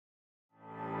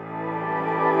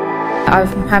I'm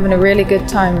having a really good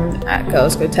time at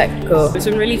Girls Go Technical. It's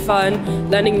been really fun,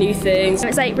 learning new things.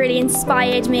 It's like really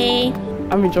inspired me.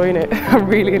 I'm enjoying it. I'm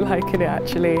really liking it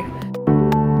actually.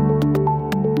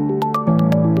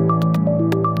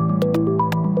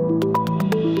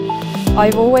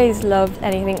 I've always loved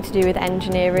anything to do with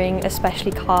engineering,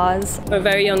 especially cars. From a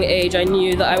very young age, I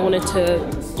knew that I wanted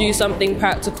to do something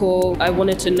practical. I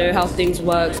wanted to know how things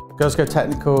work. Girls Go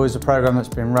Technical is a programme that's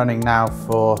been running now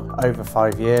for over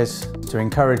 5 years to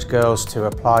encourage girls to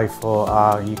apply for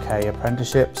our UK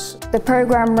apprenticeships. The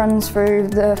programme runs through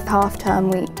the half-term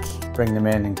week. Bring them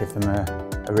in and give them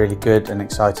a really good and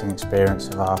exciting experience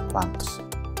of our plants.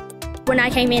 When I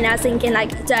came in, I was thinking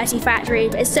like a dirty factory,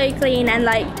 but it's so clean and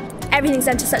like everything's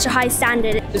done to such a high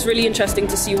standard. It's really interesting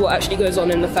to see what actually goes on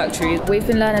in the factory. We've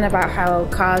been learning about how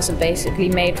cars are basically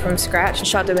made from scratch.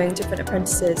 Shadowing different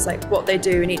apprentices, like what they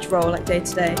do in each role, like day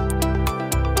to day.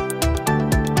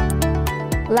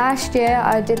 Last year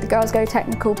I did the Girls Go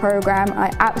Technical programme.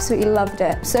 I absolutely loved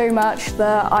it so much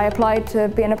that I applied to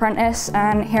be an apprentice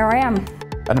and here I am.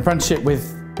 An apprenticeship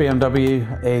with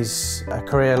BMW is a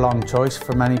career-long choice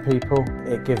for many people.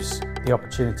 It gives the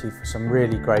opportunity for some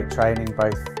really great training,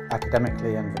 both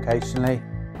academically and vocationally.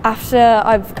 After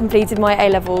I've completed my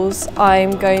A-levels,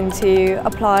 I'm going to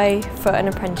apply for an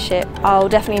apprenticeship. I'll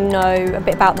definitely know a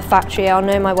bit about the factory, I'll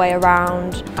know my way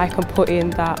around. I can put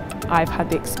in that I've had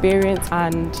the experience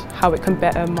and how it can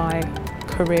better my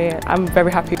career. I'm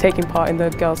very happy taking part in the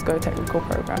Girls Go Technical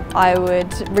programme. I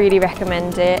would really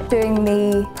recommend it. Doing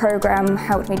the programme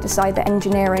helped me decide that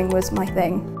engineering was my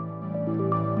thing.